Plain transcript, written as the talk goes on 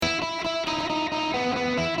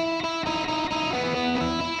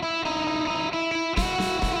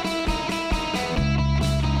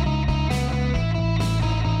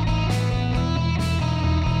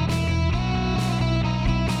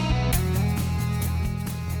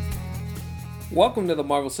Welcome to the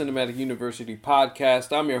Marvel Cinematic University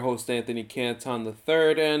podcast. I'm your host, Anthony Canton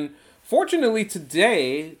III, and fortunately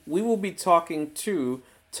today we will be talking to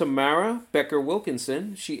Tamara Becker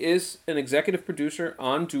Wilkinson. She is an executive producer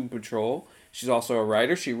on Doom Patrol. She's also a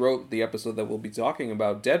writer. She wrote the episode that we'll be talking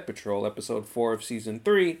about, Dead Patrol, episode 4 of season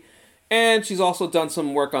 3. And she's also done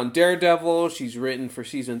some work on Daredevil. She's written for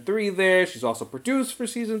season 3 there. She's also produced for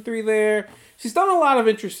season 3 there. She's done a lot of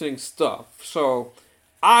interesting stuff. So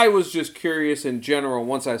I was just curious in general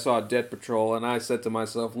once I saw Dead Patrol, and I said to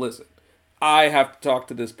myself, listen, I have to talk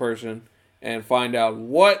to this person and find out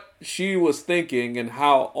what she was thinking and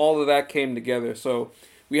how all of that came together. So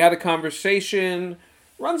we had a conversation,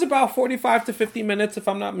 runs about 45 to 50 minutes if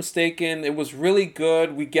I'm not mistaken. It was really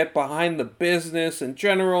good. We get behind the business in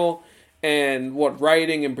general and what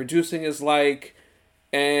writing and producing is like.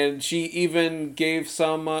 And she even gave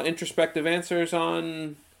some introspective answers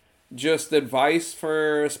on just advice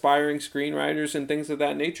for aspiring screenwriters and things of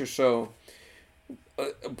that nature. So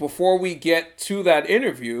before we get to that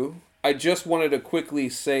interview, I just wanted to quickly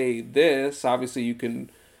say this. Obviously, you can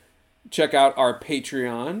check out our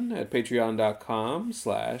Patreon at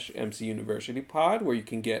patreon.com/MCUniversityPod, where you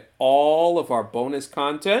can get all of our bonus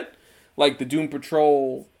content, like the Doom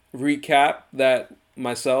Patrol recap that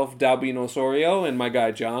myself, Dalbino Osorio, and my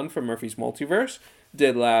guy John from Murphy's Multiverse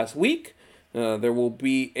did last week. There will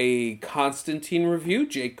be a Constantine review.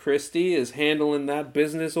 Jake Christie is handling that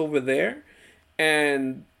business over there.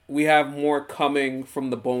 And we have more coming from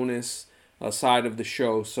the bonus side of the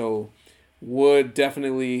show. So would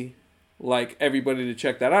definitely like everybody to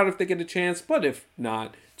check that out if they get a chance. But if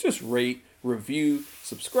not, just rate, review,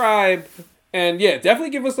 subscribe. And yeah, definitely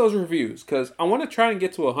give us those reviews because I want to try and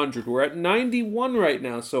get to 100. We're at 91 right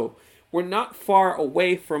now. So we're not far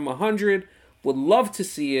away from 100. Would love to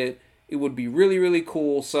see it. It would be really, really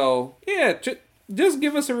cool. So, yeah, just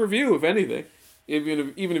give us a review, if anything,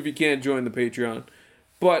 even if you can't join the Patreon.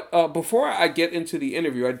 But before I get into the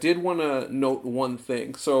interview, I did want to note one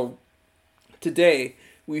thing. So, today,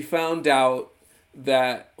 we found out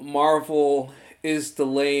that Marvel is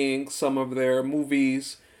delaying some of their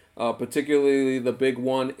movies. Particularly, the big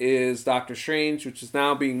one is Doctor Strange, which is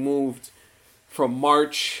now being moved from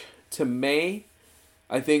March to May.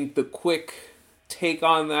 I think the quick take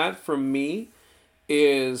on that from me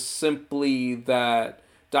is simply that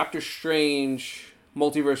Doctor Strange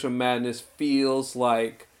Multiverse of Madness feels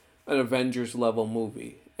like an Avengers level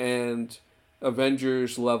movie, and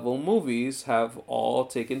Avengers level movies have all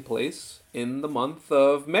taken place in the month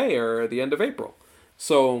of May or the end of April.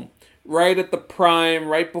 So right at the prime,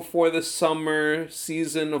 right before the summer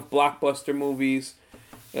season of blockbuster movies,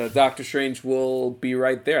 Doctor Strange will be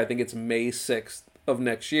right there. I think it's May 6th of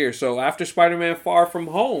next year. So after Spider-Man Far From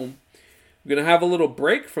Home, we're going to have a little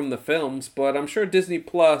break from the films, but I'm sure Disney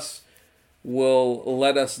Plus will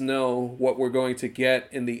let us know what we're going to get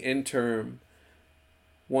in the interim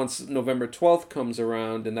once November 12th comes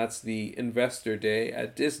around, and that's the Investor Day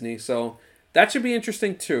at Disney. So that should be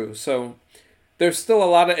interesting too. So there's still a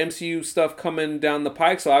lot of MCU stuff coming down the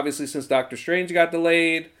pike. So obviously since Doctor Strange got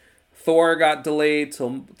delayed, Thor got delayed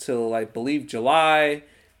till I believe July.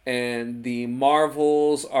 And the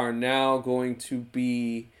Marvels are now going to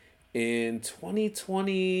be in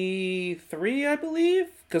 2023, I believe.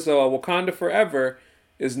 Because Wakanda Forever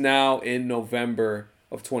is now in November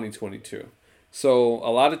of 2022. So a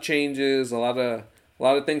lot of changes, a lot of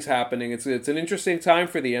things happening. It's an interesting time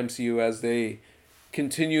for the MCU as they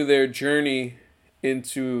continue their journey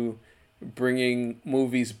into bringing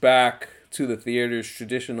movies back to the theaters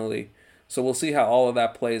traditionally. So we'll see how all of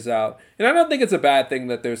that plays out. And I don't think it's a bad thing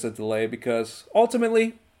that there's a delay because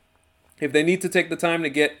ultimately, if they need to take the time to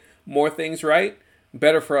get more things right,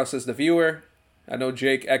 better for us as the viewer. I know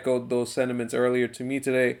Jake echoed those sentiments earlier to me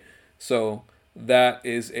today. So that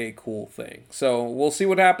is a cool thing. So we'll see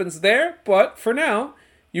what happens there. But for now,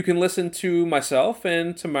 you can listen to myself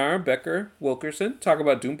and Tamara Becker Wilkinson talk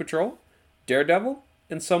about Doom Patrol, Daredevil,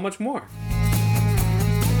 and so much more.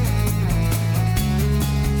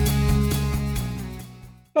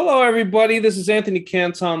 Hello, everybody. This is Anthony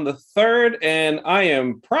Canton III, and I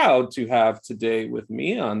am proud to have today with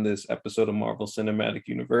me on this episode of Marvel Cinematic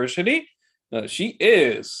University. She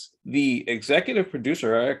is the executive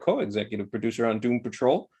producer, or co-executive producer on Doom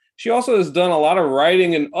Patrol. She also has done a lot of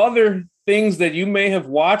writing and other things that you may have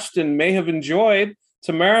watched and may have enjoyed.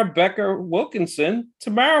 Tamara Becker Wilkinson.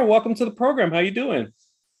 Tamara, welcome to the program. How you doing?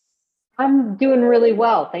 I'm doing really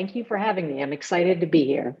well. Thank you for having me. I'm excited to be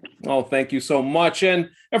here. Oh, thank you so much.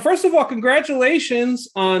 And first of all, congratulations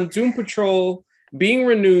on Doom Patrol being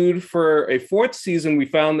renewed for a fourth season. We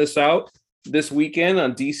found this out this weekend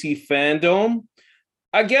on DC Fandom.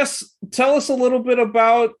 I guess tell us a little bit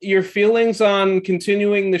about your feelings on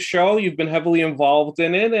continuing the show. You've been heavily involved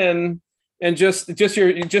in it, and just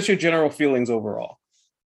your general feelings overall.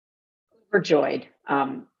 Overjoyed.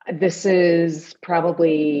 This is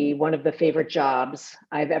probably one of the favorite jobs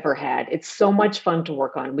I've ever had. It's so much fun to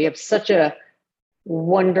work on. We have such a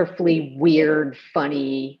wonderfully weird,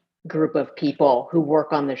 funny group of people who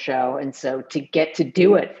work on the show. And so to get to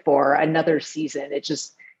do it for another season,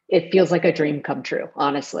 it feels like a dream come true,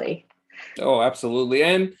 honestly. Oh, absolutely.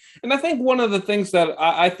 And I think one of the things that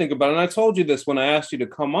I think about, and I told you this when I asked you to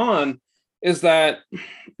come on, is that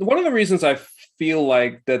one of the reasons I feel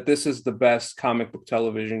like that this is the best comic book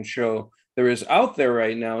television show there is out there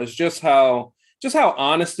right now is just how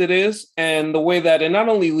honest it is, and the way that it not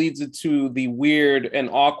only leads it to the weird and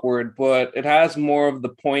awkward, but it has more of the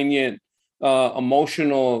poignant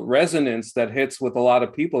emotional resonance that hits with a lot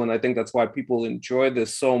of people. And I think that's why people enjoy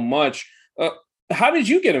this so much. How did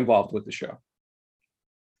you get involved with the show?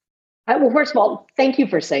 Well, first of all, thank you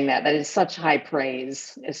for saying that. That is such high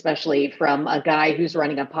praise, especially from a guy who's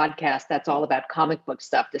running a podcast that's all about comic book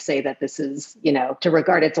stuff. To say that this is, to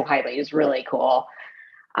regard it so highly is really cool.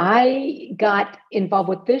 I got involved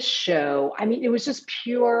with this show. I mean, it was just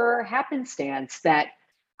pure happenstance that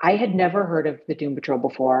I had never heard of the Doom Patrol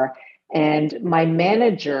before. And my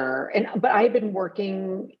manager, but I had been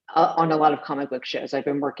working on a lot of comic book shows. I've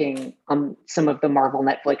been working on some of the Marvel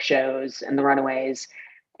Netflix shows and the Runaways.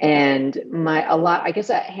 And I guess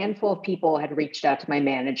a handful of people had reached out to my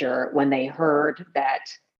manager when they heard that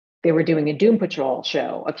they were doing a Doom Patrol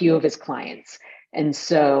show, a few of his clients. And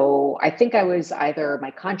so I think I was either my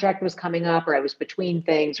contract was coming up or I was between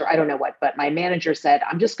things or I don't know what, but my manager said,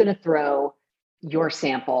 I'm just going to throw your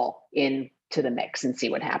sample into the mix and see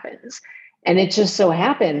what happens. And it just so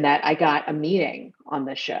happened that I got a meeting on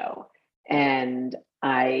the show and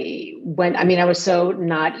I was so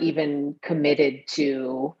not even committed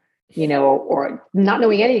to, or not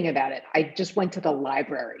knowing anything about it. I just went to the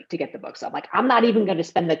library to get the books. I'm like, I'm not even going to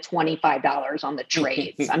spend the $25 on the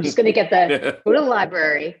trades. I'm just going to go to the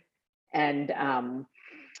library. And,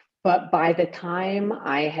 but by the time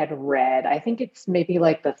I had read, I think it's maybe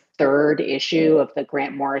like the third issue of the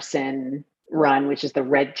Grant Morrison run, which is the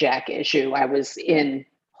Red Jack issue, I was in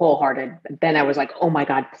wholehearted. Then I was like, oh my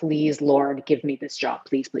God, please, Lord, give me this job.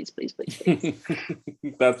 Please, please, please, please,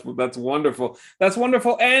 please. That's wonderful. That's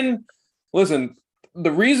wonderful. And listen,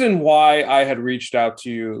 the reason why I had reached out to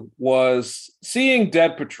you was seeing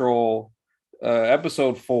Dead Patrol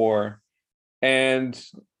episode 4. And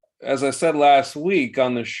as I said last week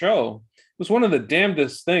on the show, it was one of the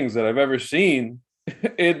damnedest things that I've ever seen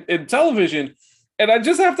in television. And I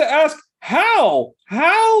just have to ask, how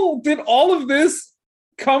did all of this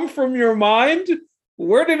come from your mind?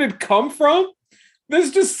 Where did it come from?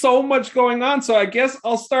 There's just so much going on. So I guess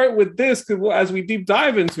I'll start with this as we deep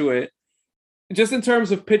dive into it. Just in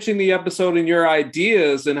terms of pitching the episode and your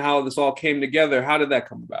ideas and how this all came together, how did that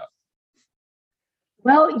come about?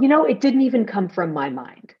 Well, it didn't even come from my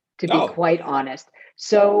mind, to be quite honest.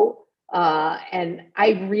 So, and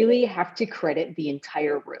I really have to credit the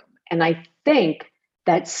entire room. And I think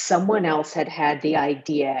that someone else had the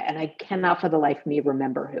idea, and I cannot for the life of me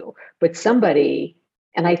remember who, but somebody,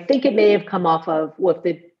 and I think it may have come off of, well, if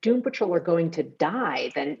the Doom Patrol are going to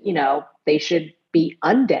die, then, they should be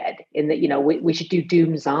undead in that, we should do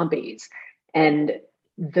Doom zombies. And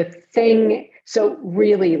so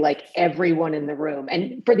really like everyone in the room,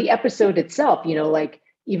 and for the episode itself,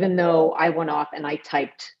 even though I went off and I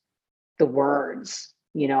typed the words,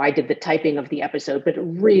 I did the typing of the episode, but it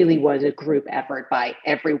really was a group effort by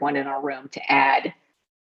everyone in our room to add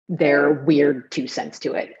their weird 2 cents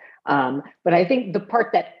to it. But I think the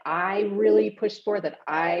part that I really pushed for and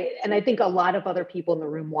I think a lot of other people in the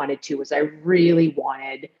room wanted to, was I really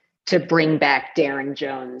wanted to bring back Darren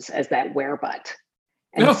Jones as that werebutt.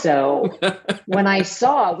 And so when I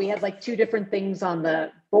saw we had like 2 different things on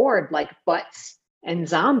the board, like butts and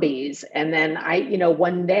zombies. And then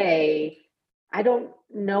one day, I don't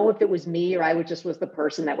know if it was me or I was the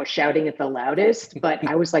person that was shouting it the loudest, but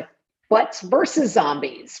I was like, butts versus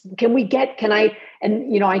zombies.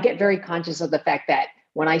 I get very conscious of the fact that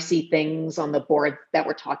when I see things on the board that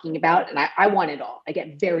we're talking about, and I want it all, I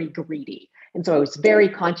get very greedy. And so I was very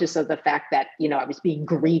conscious of the fact that, I was being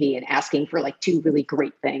greedy and asking for like 2 really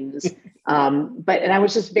great things. And I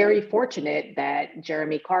was just very fortunate that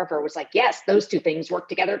Jeremy Carver was like, yes, those 2 things work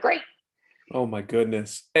together great. Oh my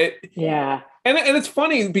goodness. Yeah. And it's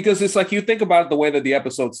funny because it's like you think about the way that the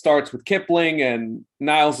episode starts with Kipling and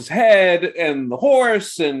Niles' head and the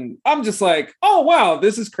horse. And I'm just like, oh, wow,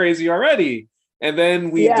 this is crazy already. And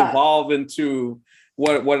then we devolve into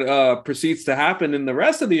what proceeds to happen in the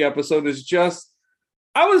rest of the episode is just,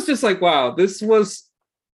 I was just like, wow, this is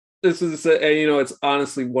it's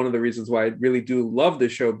honestly one of the reasons why I really do love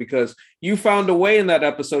this show, because you found a way in that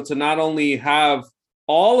episode to not only have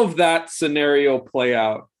all of that scenario play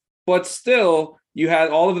out, but still you had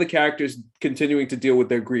all of the characters continuing to deal with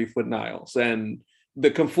their grief with Niles and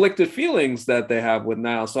the conflicted feelings that they have with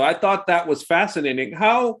Niles. So I thought that was fascinating.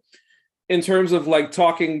 How, in terms of like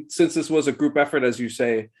talking, since this was a group effort, as you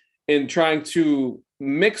say, in trying to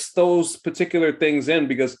mix those particular things in,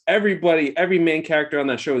 because every main character on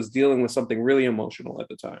that show is dealing with something really emotional at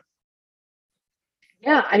the time.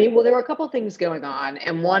 Yeah, I mean, well, there were a couple of things going on,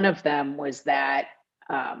 and one of them was that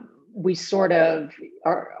we sort of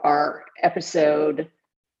our episode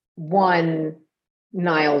 1,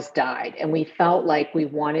 Niles died, and we felt like we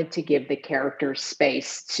wanted to give the characters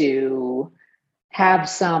space to have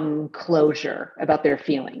some closure about their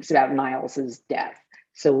feelings about Niles's death.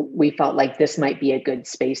 So we felt like this might be a good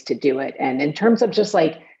space to do it. And in terms of just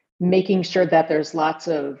like making sure that there's lots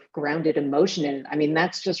of grounded emotion in it, I mean,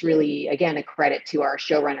 that's just really, again, a credit to our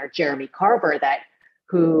showrunner, Jeremy Carver,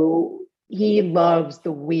 who he loves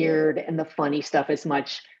the weird and the funny stuff as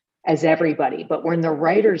much as everybody. But we're in the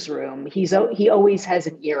writer's room, he always has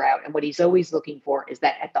an ear out. And what he's always looking for is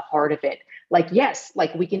that at the heart of it, like, yes,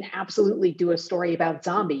 like we can absolutely do a story about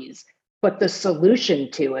zombies, but the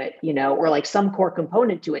solution to it, or like some core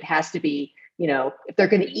component to it has to be, if they're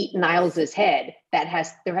going to eat Niles's head, there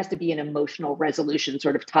has to be an emotional resolution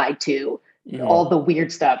sort of tied to all the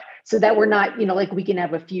weird stuff, so that we're not, like we can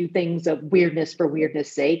have a few things of weirdness for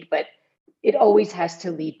weirdness sake, but it always has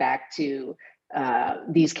to lead back to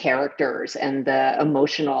these characters and the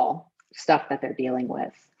emotional stuff that they're dealing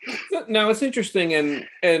with. Now it's interesting,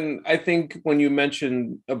 and I think when you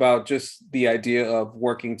mentioned about just the idea of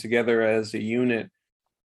working together as a unit,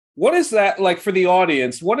 what is that like for the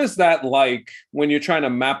audience? What is that like when you're trying to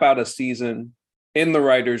map out a season in the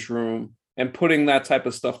writer's room and putting that type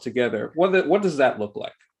of stuff together? What does that look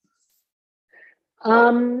like?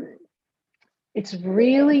 It's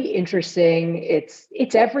really interesting.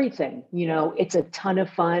 It's everything, it's a ton of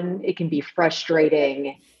fun. It can be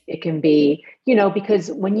frustrating. It can be,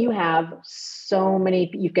 because when you have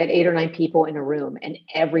you've got 8 or 9 people in a room and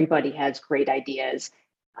everybody has great ideas.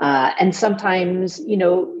 And sometimes,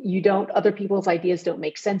 other people's ideas don't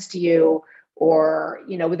make sense to you, or,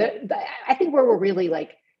 I think where we're really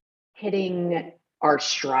like hitting our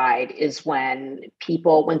stride is when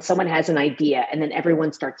someone has an idea and then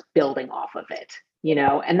everyone starts building off of it,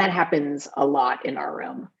 and that happens a lot in our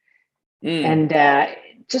room. And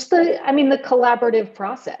just the collaborative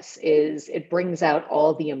process it brings out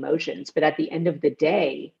all the emotions, but at the end of the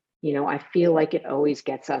day, I feel like it always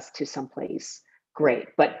gets us to someplace great.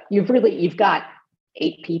 But you've got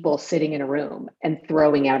 8 people sitting in a room and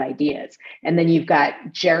throwing out ideas. And then you've got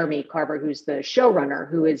Jeremy Carver, who's the showrunner,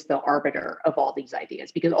 who is the arbiter of all these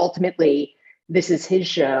ideas, because ultimately this is his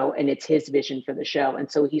show and it's his vision for the show. And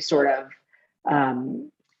so he sort of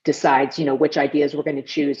decides, which ideas we're going to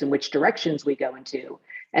choose and which directions we go into.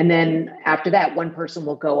 And then after that, one person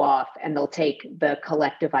will go off and they'll take the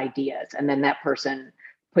collective ideas, and then that person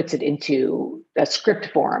puts it into a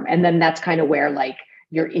script form. And then that's kind of where like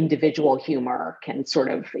your individual humor can sort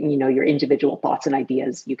of, your individual thoughts and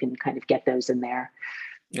ideas, you can kind of get those in there.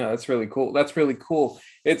 Yeah, that's really cool.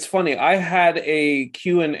 It's funny. I had a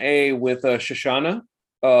Q&A with Shoshana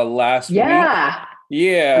last week.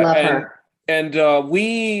 Yeah. Love her. And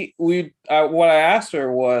what I asked her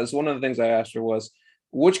was, one of the things I asked her was,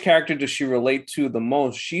 which character does she relate to the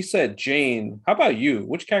most? She said Jane. How about you?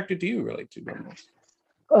 Which character do you relate to the most?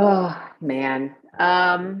 Oh, man.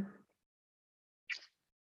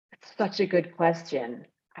 Such a good question.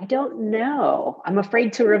 I don't know. I'm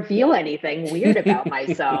afraid to reveal anything weird about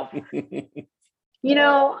myself. I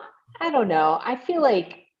don't know. I feel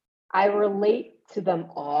like I relate to them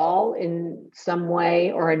all in some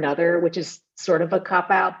way or another, which is sort of a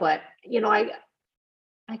cop-out, but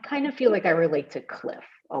I kind of feel like I relate to Cliff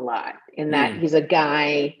a lot, in that he's a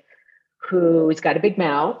guy who's got a big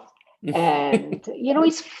mouth, and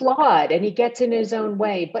he's flawed and he gets in his own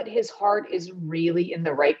way, but his heart is really in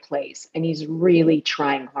the right place, and he's really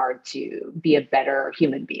trying hard to be a better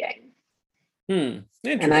human being. And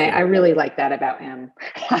I really like that about him.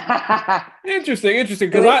 Interesting,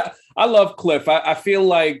 because I love Cliff. I feel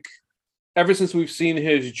like ever since we've seen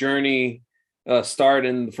his journey start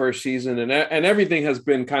in the first season, and everything has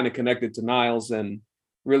been kind of connected to Niles, and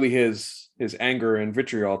really his anger and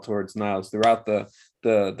vitriol towards Niles throughout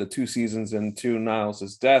the 2 seasons and to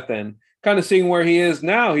Niles' death, and kind of seeing where he is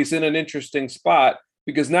now. He's in an interesting spot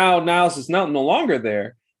because now Niles is no longer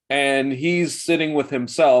there, and he's sitting with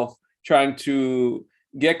himself trying to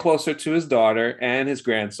get closer to his daughter and his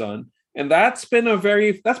grandson. And that's been a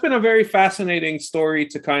very fascinating story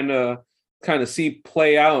to kind of see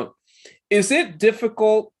play out. Is it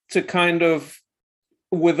difficult to kind of,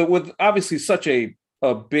 with obviously such a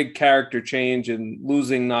big character change and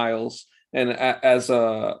losing Niles, and as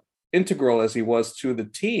integral as he was to the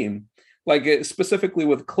team, like specifically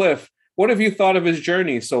with Cliff, what have you thought of his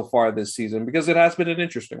journey so far this season? Because it has been an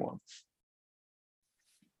interesting one.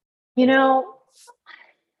 You know,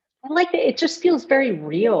 I like that. It just feels very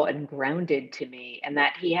real and grounded to me, and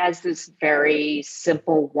that he has this very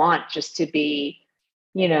simple want just to be,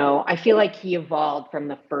 I feel like he evolved from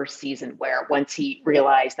the first season where once he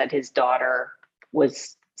realized that his daughter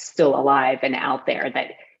was still alive and out there,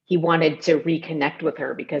 that he wanted to reconnect with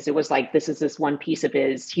her because it was like, this is this one piece of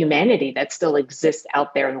his humanity that still exists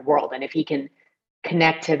out there in the world. And if he can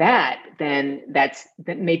connect to that, then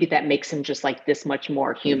maybe that makes him just like this much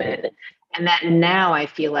more human. And that now I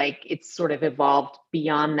feel like it's sort of evolved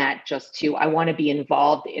beyond that, just to, I want to be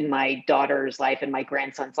involved in my daughter's life and my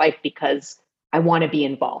grandson's life because I want to be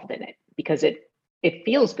involved in it because it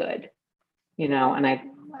feels good, and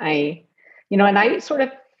I sort of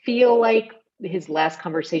feel like his last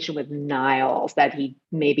conversation with Niles, that he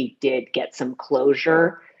maybe did get some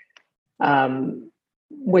closure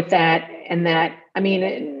with that. And that, I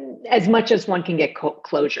mean, as much as one can get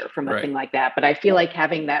closure from a thing like that, but I feel like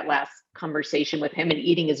having that last conversation with him and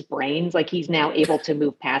eating his brains, like he's now able to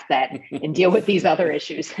move past that and deal with these other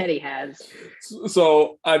issues that he has.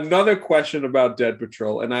 So another question about Dead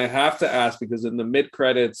Patrol, and I have to ask because in the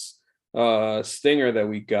mid-credits stinger that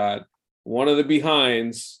we got, one of the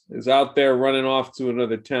behinds is out there running off to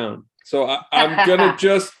another town. So I'm gonna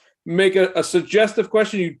just make a suggestive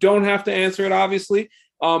question. You don't have to answer it, obviously.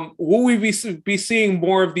 Will we be seeing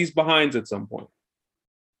more of these behinds at some point?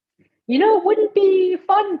 It wouldn't be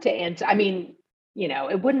fun to answer. I mean,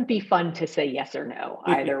 it wouldn't be fun to say yes or no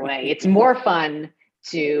either way. It's more fun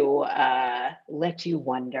to let you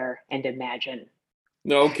wonder and imagine.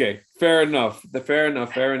 Okay, fair enough. Fair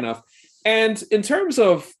enough. And in terms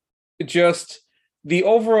of just the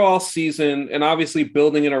overall season, and obviously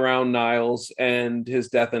building it around Niles and his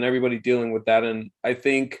death and everybody dealing with that, and I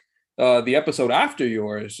think the episode after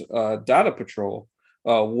yours, Data Patrol,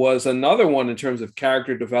 was another one in terms of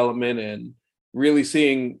character development and really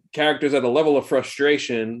seeing characters at a level of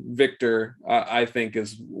frustration. Victor, I think,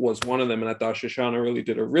 was one of them, and I thought Shoshana really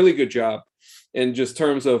did a really good job in just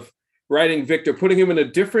terms of writing Victor, putting him in a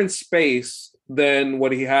different space than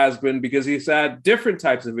what he has been, because he's had different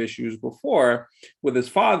types of issues before with his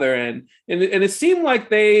father, and it seemed like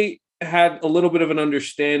they had a little bit of an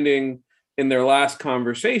understanding in their last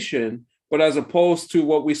conversation. But as opposed to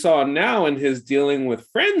what we saw now in his dealing with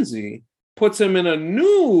Frenzy, puts him in a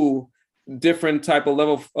new, different type of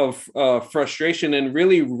level of frustration and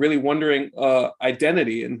really, really wondering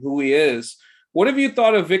identity and who he is. What have you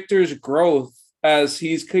thought of Victor's growth as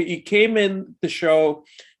he came in the show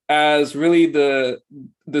as really the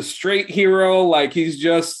straight hero? Like he's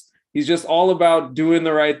just all about doing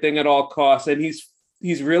the right thing at all costs, and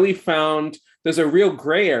he's really found there's a real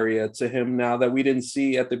gray area to him now that we didn't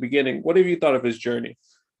see at the beginning. What have you thought of his journey?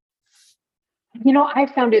 I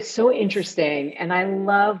found it so interesting. And I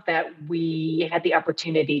love that we had the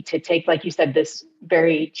opportunity to take, like you said, this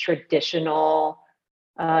very traditional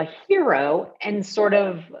hero and sort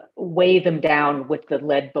of weigh them down with the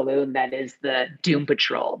lead balloon that is the Doom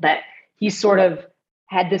Patrol. That he sort of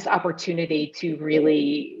had this opportunity to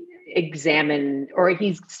really examine, or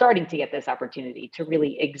he's starting to get this opportunity to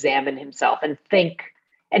really examine himself and think.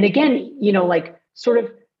 And again, like sort of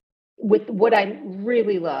with what I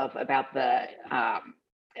really love about the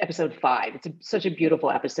episode 5, it's such a beautiful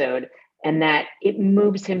episode, and that it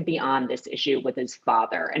moves him beyond this issue with his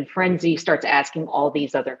father. And Frenzy starts asking all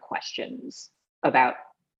these other questions about,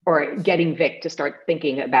 or getting Vic to start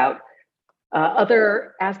thinking about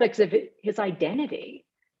other aspects of his identity.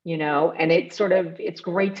 And it's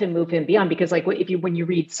great to move him beyond, because like when you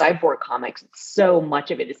read Cyborg comics, so much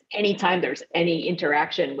of it is anytime there's any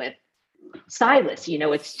interaction with Silas,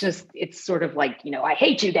 it's sort of like, I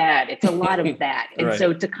hate you, Dad. It's a lot of that. And Right.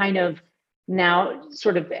 So to kind of now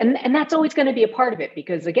sort of, and that's always going to be a part of it,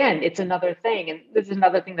 because again, it's another thing. And this is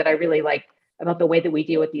another thing that I really like about the way that we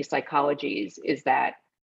deal with these psychologies, is that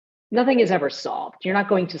nothing is ever solved. You're not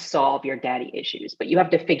going to solve your daddy issues, but you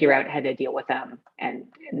have to figure out how to deal with them and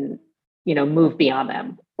move beyond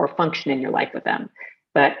them or function in your life with them.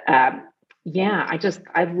 But I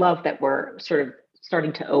love that we're sort of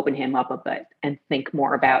starting to open him up a bit and think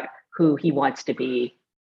more about who he wants to be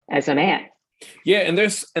as a man. Yeah, and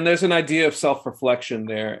there's an idea of self-reflection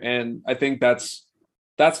there, and I think that's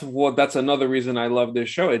another reason I love this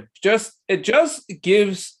show. It just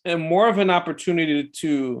gives more of an opportunity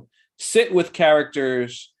to sit with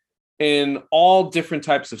characters in all different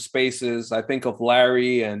types of spaces. I think of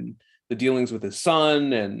Larry and the dealings with his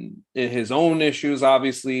son and his own issues,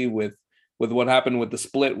 obviously with what happened with the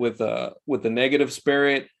split with the negative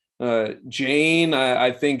spirit. Jane,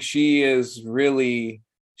 I think she's really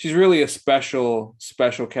a special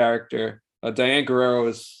character. Diane Guerrero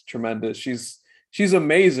is tremendous. She's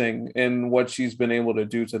amazing in what she's been able to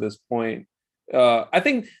do to this point. I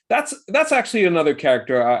think that's actually another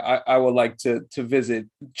character I would like to visit.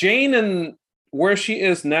 Jane and where she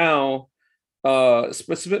is now,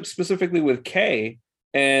 specifically with Kay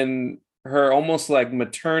and her almost like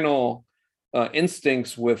maternal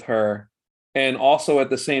instincts with her, and also at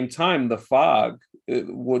the same time the fog,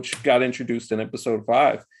 which got introduced in episode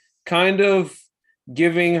 5, kind of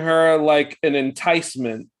giving her like an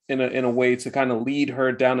enticement in a way to kind of lead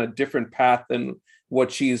her down a different path than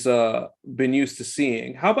what she's been used to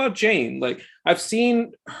seeing. How about Jane? Like, I've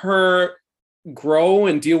seen her grow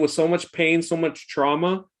and deal with so much pain, so much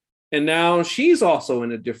trauma, and now she's also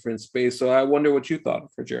in a different space. So I wonder what you thought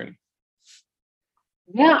of her journey.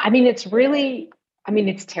 Yeah, I mean, it's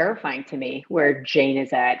terrifying to me where Jane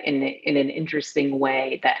is at in an interesting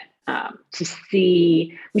way that to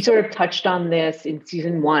see, we sort of touched on this in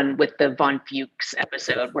season 1 with the Von Fuchs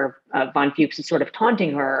episode where Von Fuchs is sort of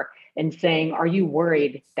taunting her and saying, are you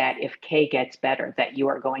worried that if Kay gets better, that you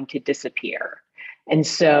are going to disappear? And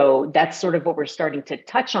so that's sort of what we're starting to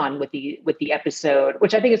touch on with the episode,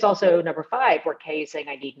 which I think is also number 5, where Kay is saying,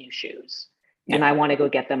 I need new shoes and I want to go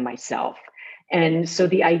get them myself. And so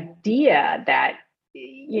the idea that,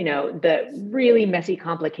 the really messy,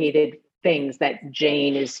 complicated things that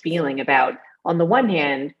Jane is feeling about, on the one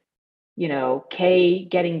hand, Kay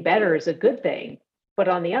getting better is a good thing. But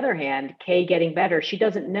on the other hand, Kay getting better, she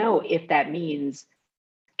doesn't know if that means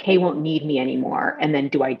Kay won't need me anymore. And then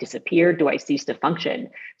do I disappear? Do I cease to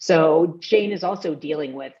function? So Jane is also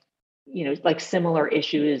dealing with, like similar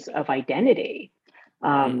issues of identity.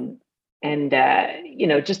 And,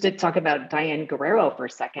 just to talk about Diane Guerrero for a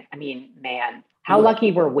second, I mean, man, how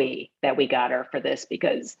lucky were we that we got her for this?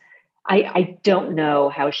 Because I don't know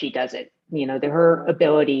how she does it. Her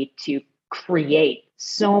ability to create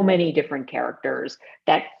so many different characters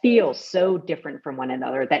that feel so different from one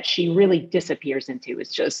another that she really disappears into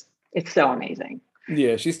it's so amazing.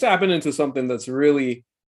 Yeah, she's tapping into something that's really,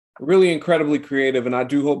 really incredibly creative. And I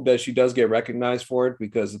do hope that she does get recognized for it,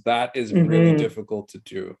 because that is really difficult to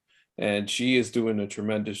do. And she is doing a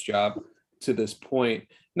tremendous job to this point.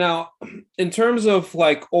 Now, in terms of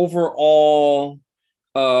like overall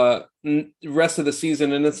rest of the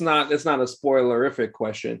season, and it's not a spoilerific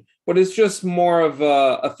question, but it's just more of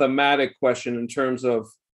a thematic question in terms of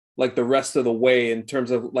like the rest of the way, in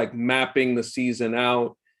terms of like mapping the season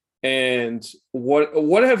out. And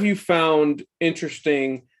what have you found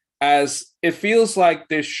interesting, as it feels like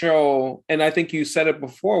this show, and I think you said it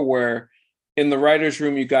before, where in the writer's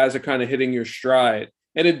room you guys are kind of hitting your stride,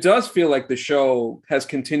 and it does feel like the show has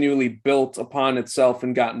continually built upon itself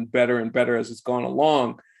and gotten better and better as it's gone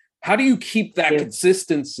along. How do you keep that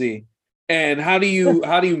consistency, and how do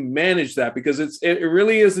you manage that? Because it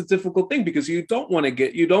really is a difficult thing, because you don't want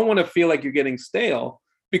to feel like you're getting stale,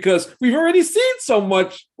 because we've already seen so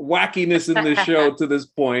much wackiness in this show to this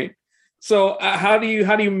point. So how do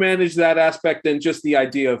you manage that aspect, and just the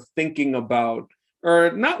idea of thinking about,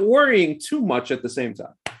 or not worrying too much at the same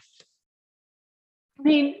time? I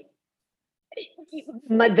mean,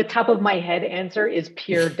 the top of my head answer is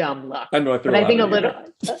pure dumb luck. I know, but I think a little,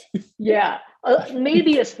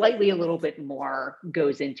 maybe a little bit more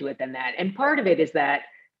goes into it than that. And part of it is that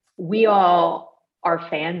we all are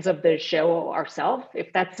fans of the show ourselves,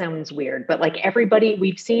 if that sounds weird, but like everybody,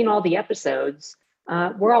 we've seen all the episodes.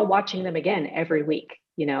 We're all watching them again every week,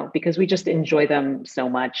 because we just enjoy them so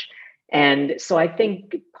much. And so I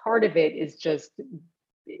think part of it is just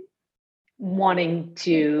wanting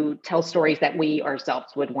to tell stories that we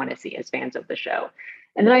ourselves would want to see as fans of the show.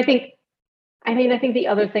 And then I think the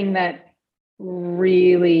other thing that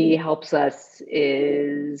really helps us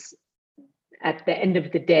is, at the end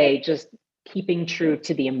of the day, just keeping true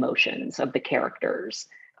to the emotions of the characters.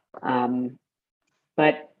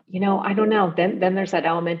 But I don't know. Then there's that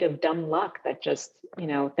element of dumb luck that just,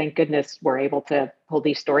 thank goodness we're able to pull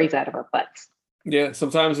these stories out of our butts. Yeah,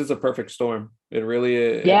 sometimes it's a perfect storm. It really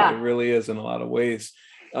is. Yeah. It really is in a lot of ways.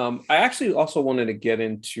 I actually also wanted to get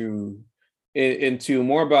into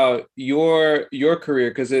more about your career,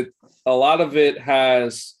 because a lot of it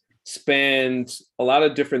has spanned a lot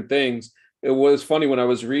of different things. it was funny when I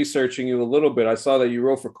was researching you a little bit. I saw that you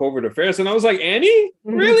wrote for Covert Affairs, and I was like, Annie,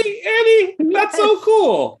 really, Annie? That's so Yes.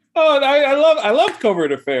 cool. Oh, I loved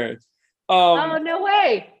Covert Affairs. Oh, no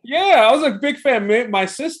way. Yeah, I was a big fan. My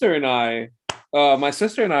sister and I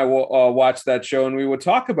will watch that show, and we would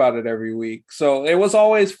talk about it every week. So it was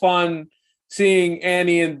always fun seeing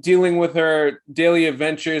Annie and dealing with her daily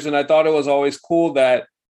adventures. And I thought it was always cool that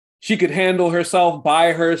she could handle herself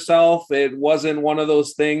by herself. It wasn't one of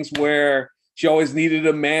those things where she always needed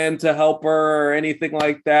a man to help her or anything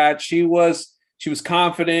like that. She was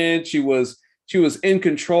confident. She was in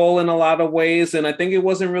control in a lot of ways. And I think it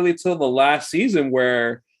wasn't really till the last season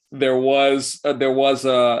where there was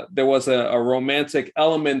a romantic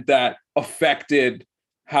element that affected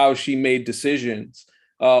how she made decisions.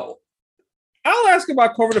 I'll ask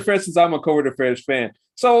about Covert Affairs since I'm a Covert Affairs fan.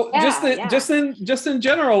 So just in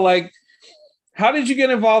general, like, how did you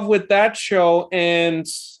get involved with that show? And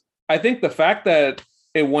I think the fact that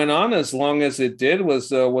it went on as long as it did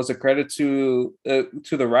was a credit to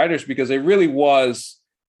the writers, because it really was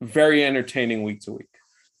very entertaining week to week.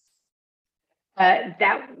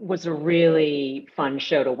 That was a really fun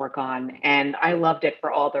show to work on. And I loved it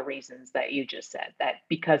for all the reasons that you just said, that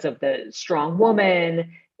because of the strong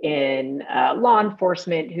woman in law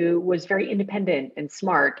enforcement who was very independent and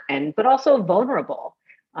smart, but also vulnerable.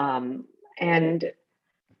 And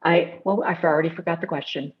I already forgot the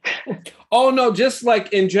question. Oh no, just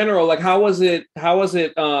like in general, like how was it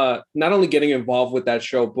not only getting involved with that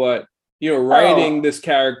show, but writing this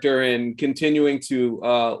character and continuing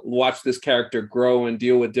to watch this character grow and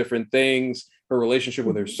deal with different things. Her relationship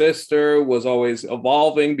with her sister was always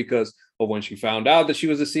evolving because of when she found out that she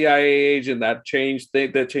was a CIA agent. That changed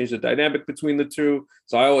the dynamic between the two.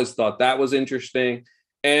 So I always thought that was interesting.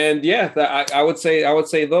 And yeah, I would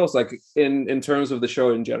say those, like, in terms of the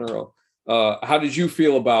show in general. How did you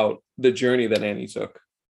feel about the journey that Annie took?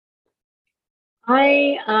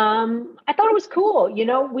 I thought it was cool.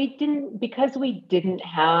 Because we didn't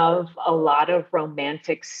have a lot of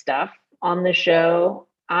romantic stuff on the show.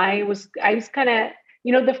 I was kind of,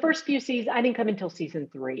 the first few seasons, I didn't come until season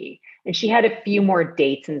 3, and she had a few more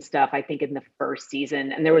dates and stuff, I think, in the first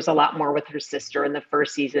season, and there was a lot more with her sister in the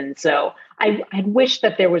first season. So I wish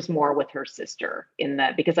that there was more with her sister in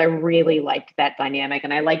that, because I really liked that dynamic,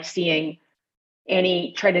 and I liked seeing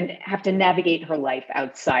Annie try to have to navigate her life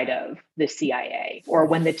outside of the CIA, or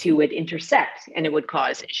when the two would intersect and it would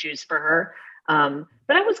cause issues for her.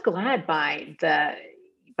 But I was glad by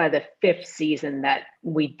the 5th season that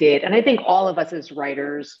we did. And I think all of us as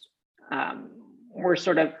writers were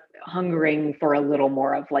sort of hungering for a little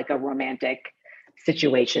more of like a romantic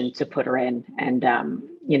situation to put her in. And,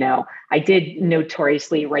 I did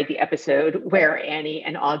notoriously write the episode where Annie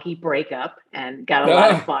and Augie break up, and got a lot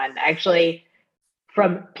of fun. Actually,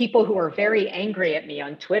 from people who were very angry at me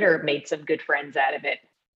on Twitter, made some good friends out of it.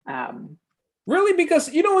 Really? Because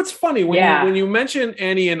it's funny when you mention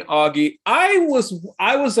Annie and Augie, I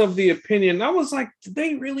was of the opinion, I was like, do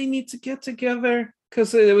they really need to get together?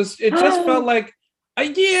 Because it just felt like,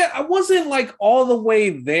 I wasn't like all the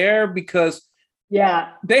way there, because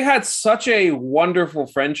they had such a wonderful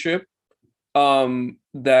friendship, and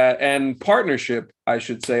partnership, I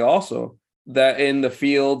should say, also, that in the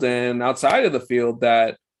field and outside of the field,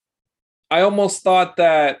 that I almost thought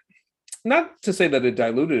that, not to say that it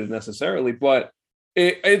diluted it necessarily, but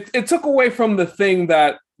it took away from the thing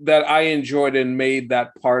that I enjoyed and made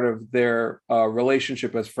that part of their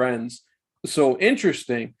relationship as friends so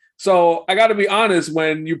interesting. So I got to be honest,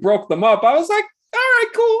 when you broke them up, I was like, all right,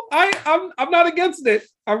 cool. I'm not against it.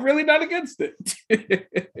 I'm really not against it.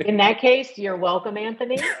 In that case, you're welcome,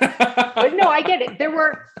 Anthony. But no, I get it.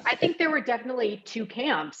 I think there were definitely two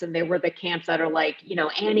camps, and there were the camps that are like,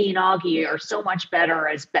 Annie and Augie are so much better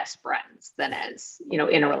as best friends than as,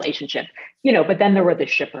 in a relationship, but then there were the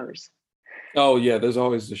shippers. Oh yeah. There's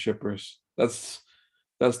always the shippers. That's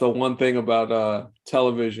the one thing about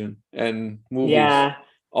television and movies. Yeah.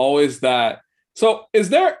 Always that. So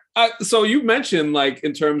so you mentioned, like,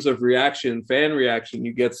 in terms of fan reaction,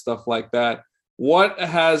 you get stuff like that. What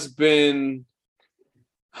has been,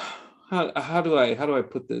 how do I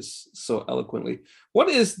put this so eloquently? What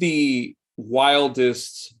is the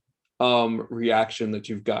wildest reaction that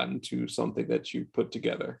you've gotten to something that you put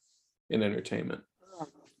together in entertainment?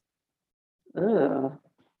 I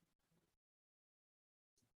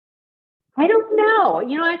don't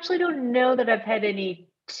know. I actually don't know that I've had any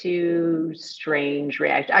too strange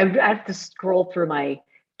reaction. I have to scroll through my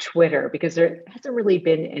Twitter because there hasn't really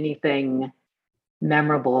been anything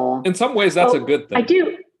memorable. In some ways, that's a good thing.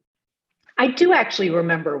 I do actually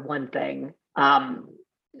remember one thing.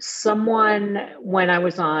 someone when I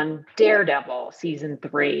was on Daredevil season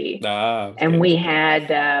 3, and Okay. we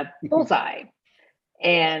had Bullseye.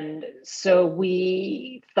 And so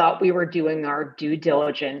we thought we were doing our due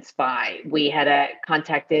diligence we had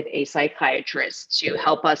contacted a psychiatrist to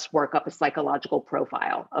help us work up a psychological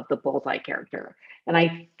profile of the Bullseye character. And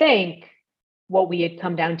I think what we had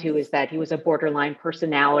come down to is that he was a borderline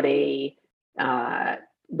personality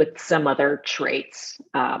with some other traits.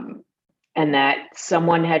 And that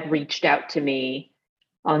someone had reached out to me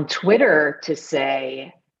on Twitter to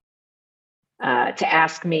say, to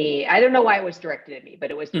ask me, I don't know why it was directed at me, but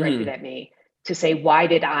it was directed at me to say, why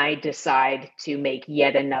did I decide to make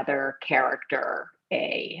yet another character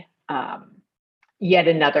yet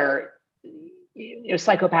another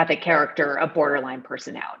psychopathic character, a borderline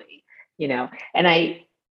personality, and I,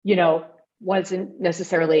 wasn't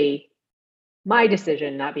necessarily my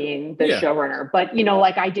decision, not being the showrunner, but,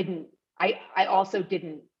 I also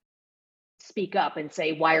didn't speak up and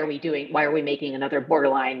say, why are we making another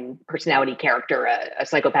borderline personality character a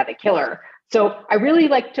psychopathic killer? So I really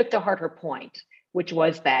took to heart her point, which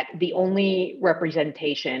was that the only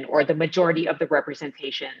representation, or the majority of the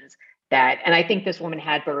representations and I think this woman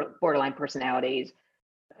had borderline personalities,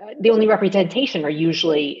 the only representation are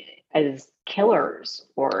usually as killers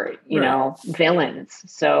or, villains.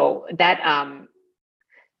 So that, and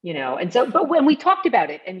so, but when we talked about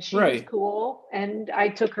it, and she was cool, and I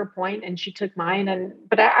took her point and she took mine,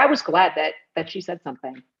 but I was glad that she said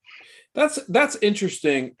something. That's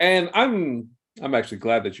interesting. And I'm actually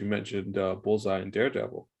glad that you mentioned Bullseye and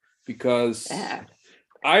Daredevil, because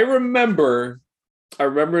I remember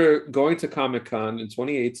going to Comic-Con in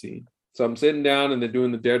 2018. So I'm sitting down and they're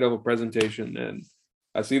doing the Daredevil presentation, and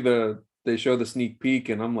I see they show the sneak peek,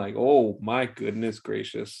 and I'm like, oh my goodness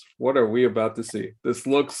gracious, what are we about to see? This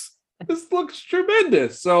looks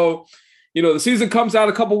tremendous. So, the season comes out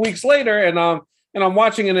a couple weeks later, and I'm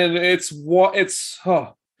watching it, and it's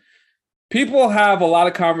people have a lot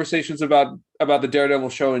of conversations about the Daredevil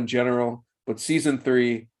show in general, but season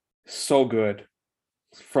 3, so good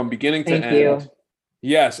from beginning to end. Thank you.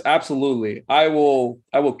 Yes, absolutely. I will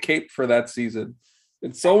cape for that season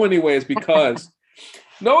in so many ways, because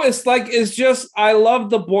no, it's just, I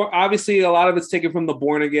love obviously a lot of it's taken from the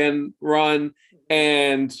Born Again run,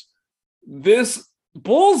 and this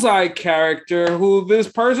Bullseye character who this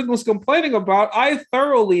person was complaining about, I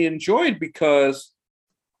thoroughly enjoyed, because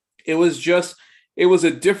it was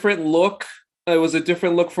a different look. It was a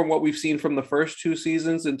different look from what we've seen from the first 2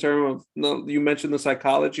 seasons in terms of, you mentioned the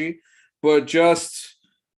psychology, but just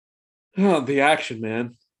the action,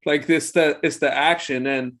 man. It's the action.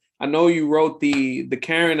 And I know you wrote the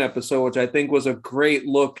Karen episode, which I think was a great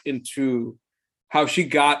look into how she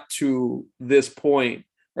got to this point,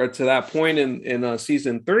 or to that point in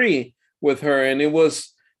season 3 with her. And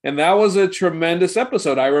that was a tremendous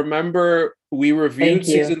episode. I remember we reviewed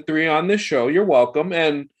season 3 on this show. You're welcome.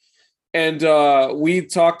 And we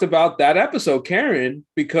talked about that episode, Karen,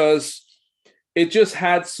 because it just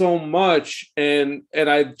had so much. And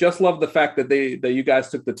I just love the fact that you guys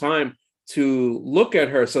took the time to look at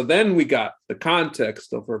her. So then we got the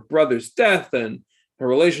context of her brother's death and her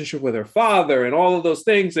relationship with her father and all of those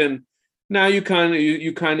things. And now you kind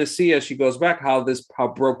of see, as she goes back, how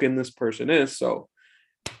broken this person is. So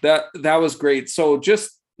that was great. So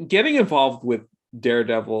just getting involved with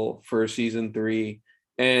Daredevil for season 3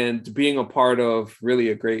 and being a part of really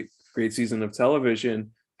a great season of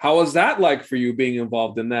television. How was that like for you, being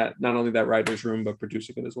involved in that, not only that writer's room, but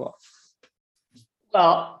producing it as well?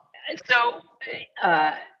 Well, so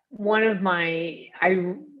I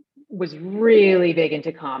was really big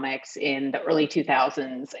into comics in the early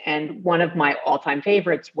 2000s, and one of my all-time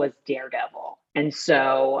favorites was Daredevil. And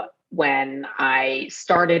so when I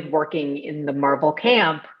started working in the Marvel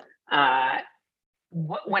camp,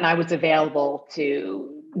 when I was available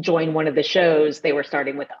to join one of the shows, they were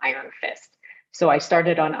starting with Iron Fist. So I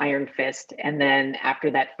started on Iron Fist, and then after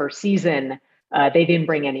that first season, they didn't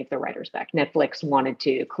bring any of the writers back. Netflix wanted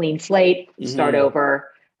to clean slate, start over.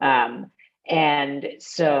 And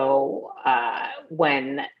so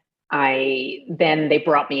when they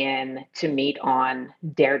brought me in to meet on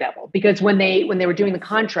Daredevil, because when they were doing the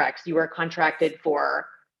contracts, you were contracted for,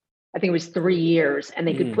 I think it was 3 years, and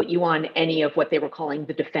they could put you on any of what they were calling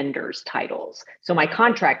the Defenders titles. So my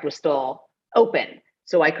contract was still open.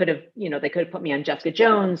 So I could have, they could have put me on Jessica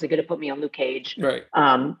Jones. They could have put me on Luke Cage. Right.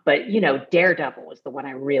 But, Daredevil was the one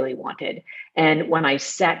I really wanted. And when I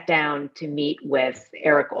sat down to meet with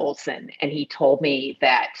Eric Olson, and he told me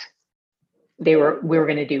that we were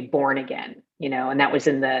going to do Born Again, and that was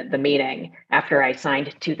in the meeting after I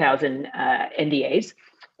signed 2,000 NDAs.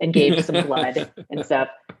 and gave some blood and stuff,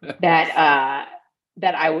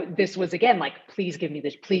 this was again like, please give me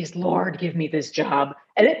this, please Lord, give me this job.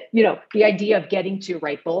 And the idea of getting to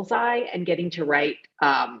write Bullseye and getting to write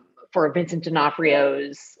for Vincent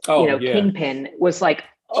D'Onofrio's, Kingpin was like,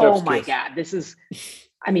 oh my God, this is,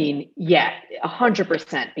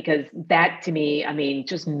 100%, because that to me,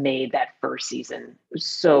 just made that first season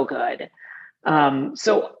so good.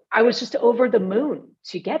 So I was just over the moon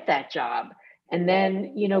to get that job. And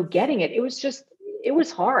then, getting it, it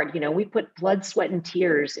was hard. We put blood, sweat, and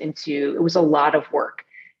tears into, it was a lot of work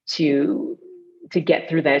to get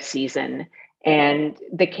through that season. And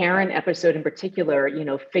the Karen episode in particular,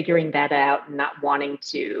 figuring that out and not wanting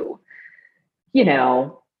to,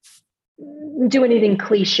 do anything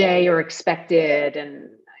cliche or expected.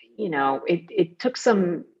 And, it took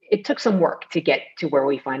some work to get to where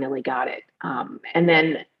we finally got it. And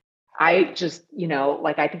then I just,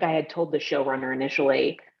 I think I had told the showrunner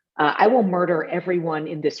initially, I will murder everyone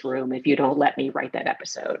in this room if you don't let me write that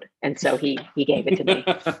episode. And so he gave it to me.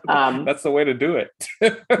 That's the way to do it.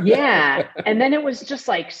 Yeah. And then it was just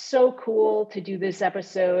like so cool to do this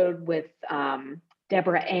episode with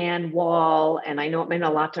Deborah Ann Wall. And I know it meant a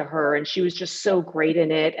lot to her. And she was just so great in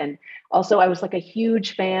it. And also I was like a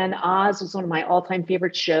huge fan. Oz was one of my all-time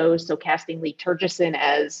favorite shows. So casting Lee Tergesen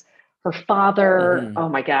as her father, oh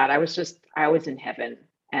my God, I was in heaven.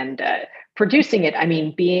 And producing it,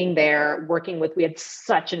 being there, working with, we had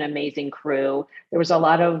such an amazing crew. There was a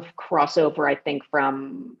lot of crossover, I think,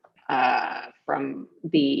 from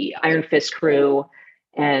the Iron Fist crew.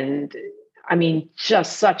 And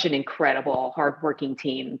just such an incredible, hardworking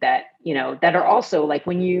team that, that are also like,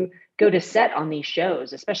 when you go to set on these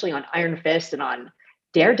shows, especially on Iron Fist and on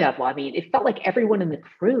Daredevil, it felt like everyone in the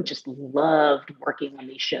crew just loved working on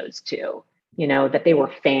these shows too, that they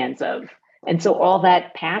were fans of. And so all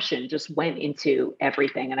that passion just went into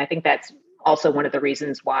everything. And I think that's also one of the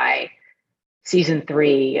reasons why season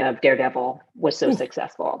 3 of Daredevil was so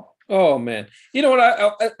successful. Oh man. You know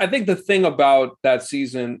what? I think the thing about that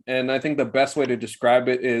season, and I think the best way to describe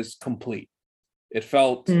it, is complete. It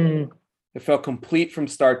felt complete from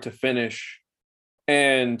start to finish.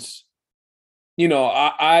 And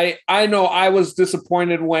I know I was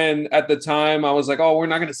disappointed when at the time I was like, oh, we're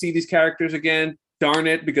not going to see these characters again. Darn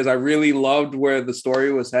it, because I really loved where the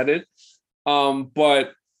story was headed.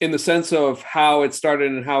 But in the sense of how it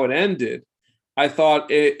started and how it ended, I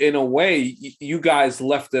thought in a way you guys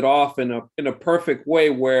left it off in a perfect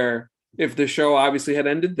way, where if the show obviously had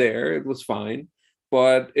ended there, it was fine.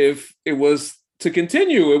 But if it was to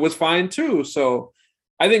continue, it was fine too. So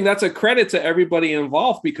I think that's a credit to everybody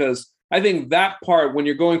involved, because I think that part, when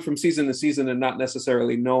you're going from season to season and not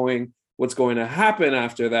necessarily knowing what's going to happen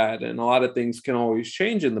after that, and a lot of things can always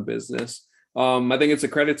change in the business, I think it's a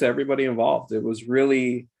credit to everybody involved. It was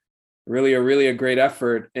really a great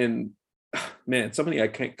effort. And man, so many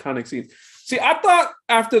iconic scenes. See, I thought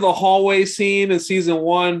after the hallway scene in season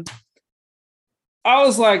 1, I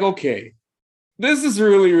was like, okay, this is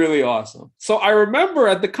really, really awesome. So I remember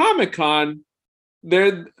at the Comic-Con,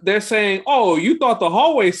 they're saying, oh, you thought the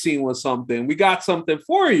hallway scene was something. We got something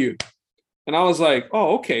for you. And I was like,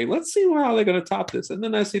 oh, okay, let's see how they're going to top this. And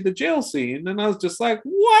then I see the jail scene, and I was just like,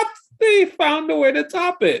 what? They found a way to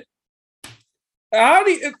top it. How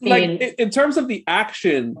do you, in terms of the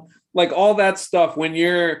action, like all that stuff, when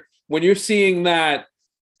you're seeing that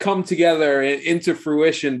come together into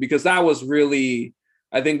fruition, because that was really,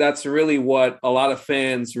 I think that's really what a lot of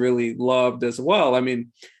fans really loved as well.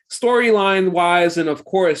 Storyline wise, and of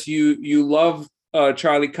course you love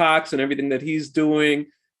Charlie Cox and everything that he's doing,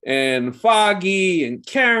 and Foggy and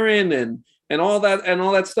Karen and all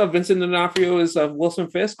that stuff. Vincent D'Onofrio is Wilson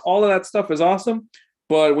Fisk. All of that stuff is awesome.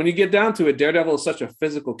 But when you get down to it, Daredevil is such a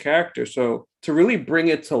physical character. So to really bring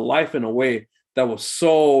it to life in a way that was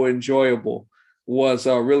so enjoyable was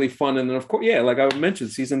really fun. And then of course, like I mentioned,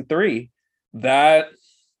 season 3, that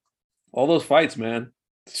all those fights, man,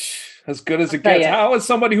 as good as it gets. How is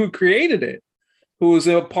somebody who created it, who was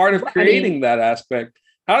a part of creating that aspect,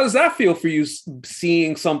 how does that feel for you,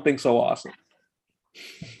 seeing something so awesome?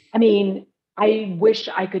 I wish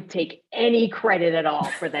I could take any credit at all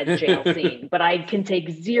for that jail scene, but I can take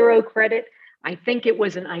zero credit. I think it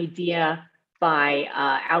was an idea by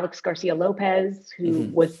Alex Garcia Lopez, who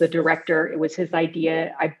was the director. It was his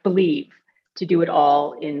idea, I believe, to do it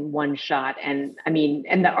all in one shot. And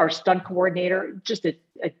our stunt coordinator, just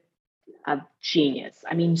a genius.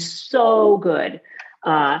 So good.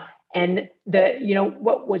 And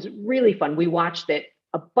what was really fun, we watched it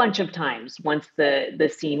a bunch of times once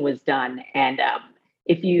the scene was done. And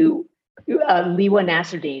Lewa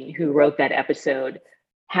Nasruddin, who wrote that episode,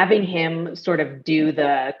 having him sort of do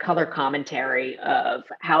the color commentary of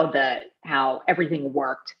how everything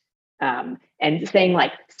worked, and saying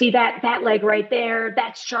like, see that leg right there,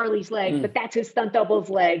 that's Charlie's leg, but that's his stunt double's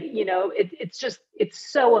leg.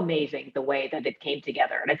 It's so amazing the way that it came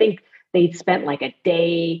together. And I think they spent like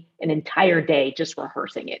an entire day just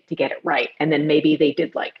rehearsing it to get it right. And then maybe they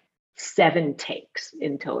did like 7 takes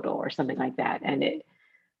in total or something like that. And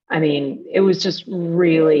it was just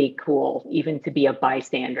really cool even to be a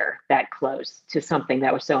bystander that close to something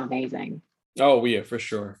that was so amazing. Oh yeah, for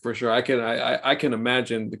sure, for sure. I can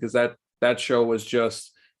imagine, because that show was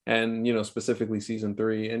just, and specifically season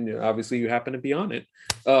 3, and obviously you happen to be on it.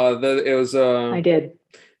 It was I did.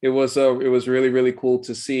 It was really really cool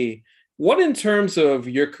to see. What, in terms of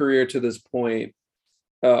your career to this point,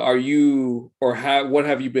 are you, or what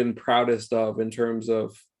have you been proudest of, in terms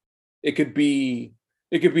of, it could be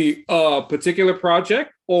a particular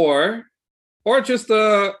project, or just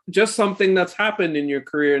something that's happened in your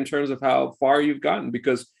career in terms of how far you've gotten,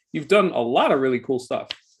 because you've done a lot of really cool stuff.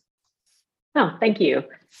 Oh, thank you.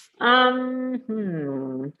 I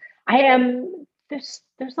am, there's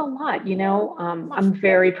a lot, I'm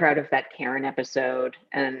very proud of that Karen episode.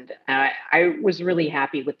 And I was really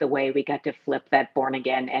happy with the way we got to flip that Born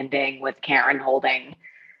Again ending with Karen holding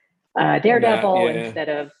Daredevil instead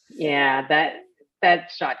of,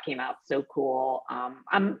 that shot came out so cool.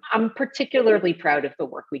 I'm particularly proud of the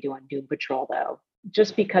work we do on Doom Patrol, though,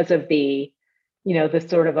 just because of the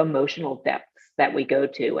sort of emotional depths that we go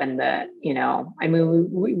to, and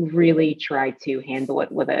we really try to handle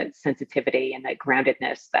it with a sensitivity and a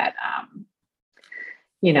groundedness that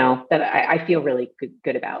that I feel really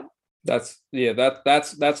good about. That's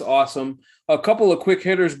awesome. A couple of quick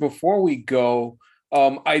hitters before we go.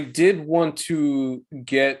 I did want to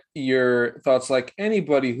get your thoughts, like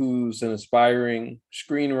anybody who's an aspiring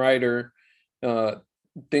screenwriter,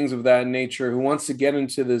 things of that nature, who wants to get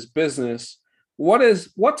into this business.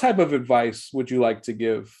 What type of advice would you like to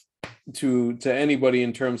give to anybody,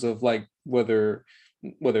 in terms of like whether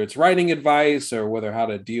it's writing advice, or whether how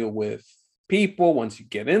to deal with people once you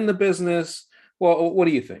get in the business? Well, what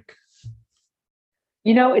do you think?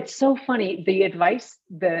 It's so funny.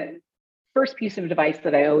 The first piece of advice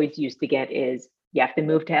that I always used to get is, you have to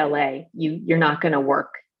move to LA. You're not going to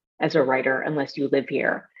work as a writer unless you live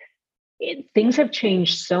here. Things have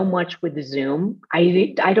changed so much with Zoom.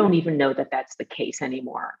 I don't even know that that's the case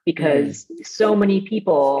anymore, because so many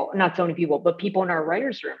people, not so many people, but people in our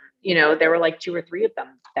writers' room, there were like 2 or 3 of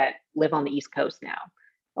them that live on the East Coast now,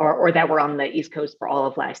 or that were on the East Coast for all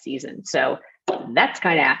of last season. So that's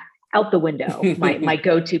kind of out the window, my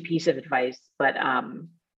go-to piece of advice. But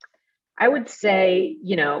I would say,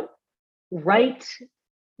 write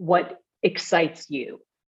what excites you.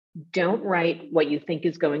 Don't write what you think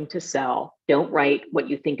is going to sell. Don't write what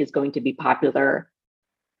you think is going to be popular.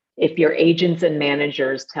 If your agents and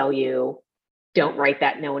managers tell you, don't write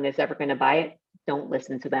that, no one is ever going to buy it, don't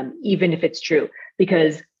listen to them, even if it's true,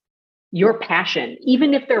 because your passion,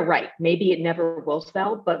 even if they're right, maybe it never will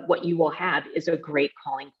sell, but what you will have is a great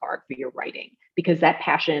calling card for your writing, because that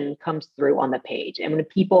passion comes through on the page. And when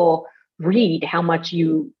people read how much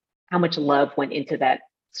love went into that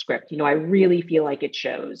script, I really feel like it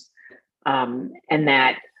shows. And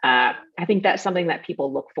that I think that's something that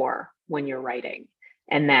people look for when you're writing,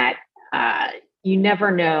 and that you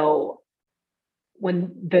never know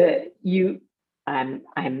when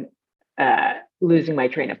I'm losing my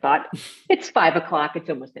train of thought. It's 5:00. It's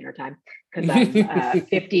almost dinner time, because I'm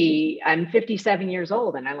 50. I'm 57 years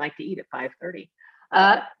old, and I like to eat at 5:30.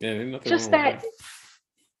 Just that.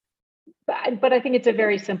 But I think it's a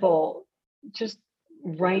very simple, just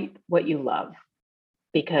write what you love,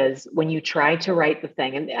 because when you try to write the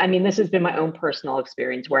thing, and I mean, this has been my own personal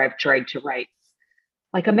experience where I've tried to write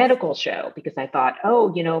like a medical show, because I thought,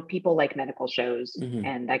 people like medical shows,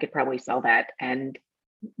 and I could probably sell that. And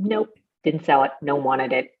nope, didn't sell it. No one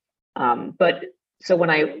wanted it. But so when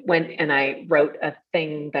I went and I wrote a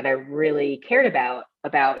thing that I really cared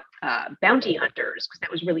about bounty hunters, because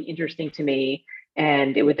that was really interesting to me.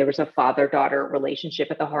 And there was a father-daughter relationship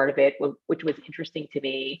at the heart of it, which was interesting to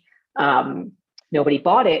me. Nobody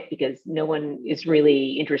bought it, because no one is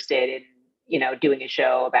really interested in, doing a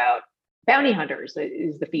show about bounty hunters,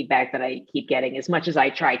 is the feedback that I keep getting, as much as I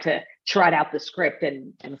try to trot out the script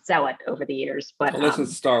and sell it over the years. But unless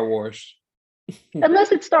it's Star Wars.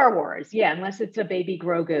 Unless it's Star Wars. Yeah. Unless it's a baby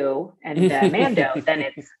Grogu and Mando, then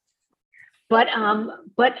it's, but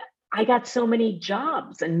I got so many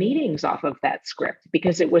jobs and meetings off of that script,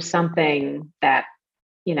 because it was something that,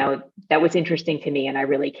 that was interesting to me and I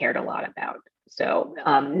really cared a lot about. So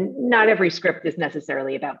not every script is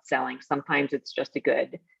necessarily about selling. Sometimes it's just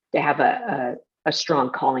good to have a strong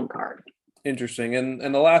calling card. Interesting.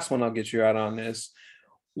 And the last one I'll get you out on is,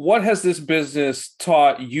 what has this business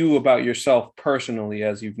taught you about yourself personally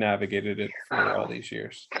as you've navigated it for all these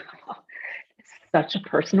years? Such a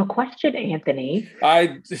personal question, Anthony.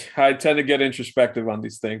 I tend to get introspective on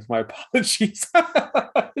these things. My apologies.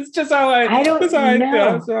 It's just how I don't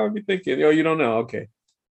know. That's how I'd be thinking. Oh, you don't know? Okay.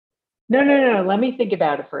 No. Let me think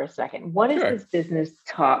about it for a second. What has this business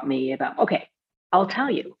taught me about? Okay, I'll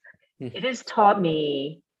tell you. It has taught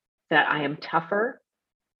me that I am tougher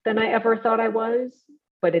than I ever thought I was,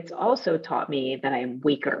 but it's also taught me that I am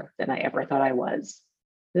weaker than I ever thought I was.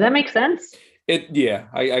 Does that make sense?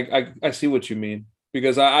 I see what you mean,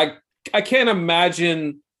 because I can't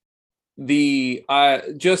imagine the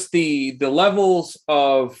levels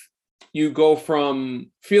of, you go from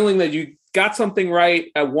feeling that you got something right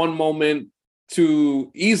at one moment to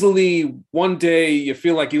easily one day you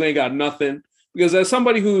feel like you ain't got nothing. Because as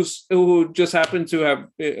somebody who just happened to have,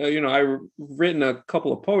 I've written a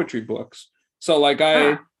couple of poetry books, so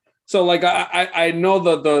I know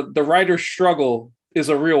the writer's struggle is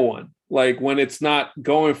a real one. Like when it's not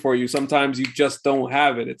going for you, sometimes you just don't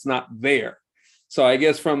have it. It's not there. So I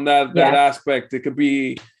guess from that aspect, it could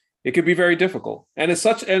be very difficult. And it's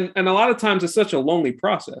and a lot of times it's such a lonely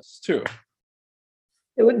process too.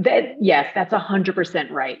 Yes, that's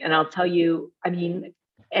 100% right. And I'll tell you, I mean,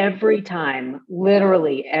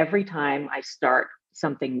 literally every time I start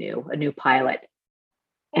something new, a new pilot,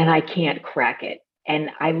 and I can't crack it, and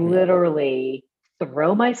I literally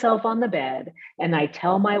throw myself on the bed and I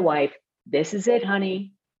tell my wife, this is it,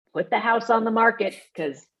 honey, put the house on the market,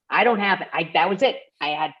 because I don't have it. That was it. I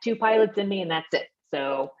had 2 pilots in me and that's it.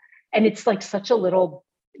 So, and it's like such a little,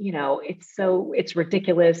 it's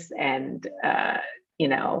ridiculous. And,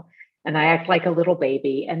 and I act like a little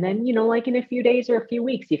baby. And then, like in a few days or a few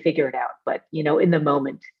weeks, you figure it out. But, in the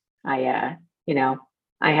moment, I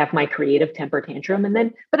have my creative temper tantrum,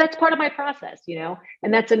 but that's part of my process,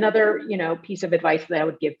 and that's another, piece of advice that I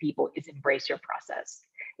would give people is embrace your process.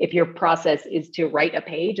 If your process is to write a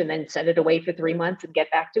page and then set it away for 3 months and get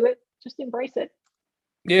back to it, just embrace it.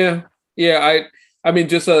 Yeah. I mean,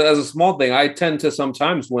 just as a small thing, I tend to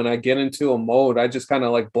sometimes when I get into a mode, I just kind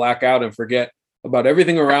of like black out and forget about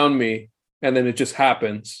everything around me. And then it just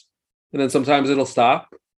happens. And then sometimes it'll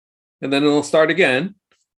stop and then it'll start again.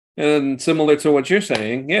 And similar to what you're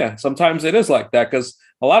saying, yeah, sometimes it is like that, because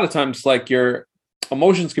a lot of times like your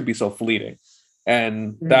emotions could be so fleeting.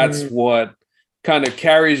 And that's what kind of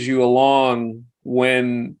carries you along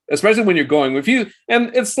especially when you're going with you. And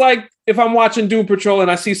it's like, if I'm watching Doom Patrol and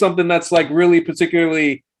I see something that's like really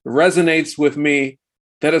particularly resonates with me,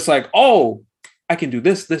 that it's like, oh, I can do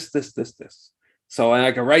this. So and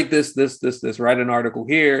I can write this, write an article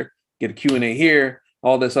here, get a Q&A here,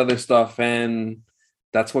 all this other stuff. And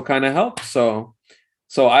that's what kind of helps. So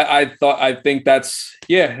I think that's,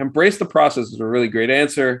 embrace the process is a really great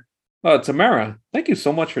answer. Tamara, thank you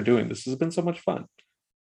so much for doing this. This has been so much fun.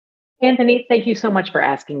 Anthony, thank you so much for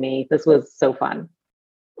asking me. This was so fun.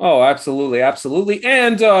 Oh, absolutely.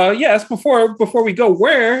 And yes, before we go,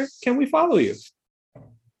 where can we follow you?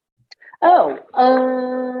 Oh,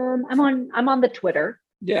 I'm on the Twitter.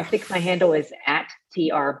 Yeah. I think my handle is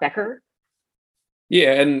 @TRBecker.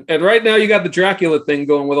 Yeah, and right now you got the Dracula thing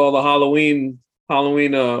going with all the Halloween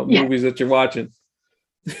movies that you're watching.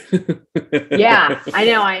 Yeah, I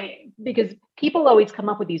know. Because people always come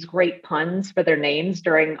up with these great puns for their names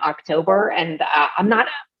during October, and I'm not.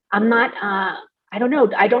 I don't know.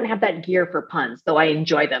 I don't have that gear for puns, though I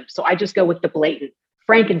enjoy them. So I just go with the blatant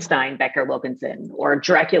Frankenstein Becker Wilkinson or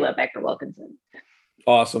Dracula Becker Wilkinson.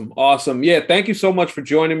 Awesome. Yeah, thank you so much for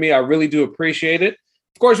joining me. I really do appreciate it.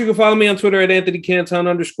 Of course, you can follow me on Twitter at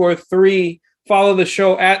 @AnthonyCanton_3. Follow the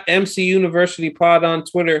show at MC University Pod on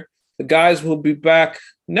Twitter. The guys will be back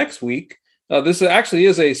next week. This actually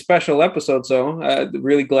is a special episode, so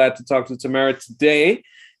really glad to talk to Tamara today.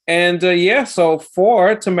 And so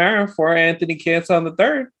for Tamara, for Anthony Canton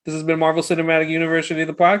III, this has been Marvel Cinematic University,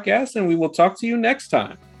 the podcast, and we will talk to you next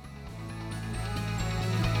time.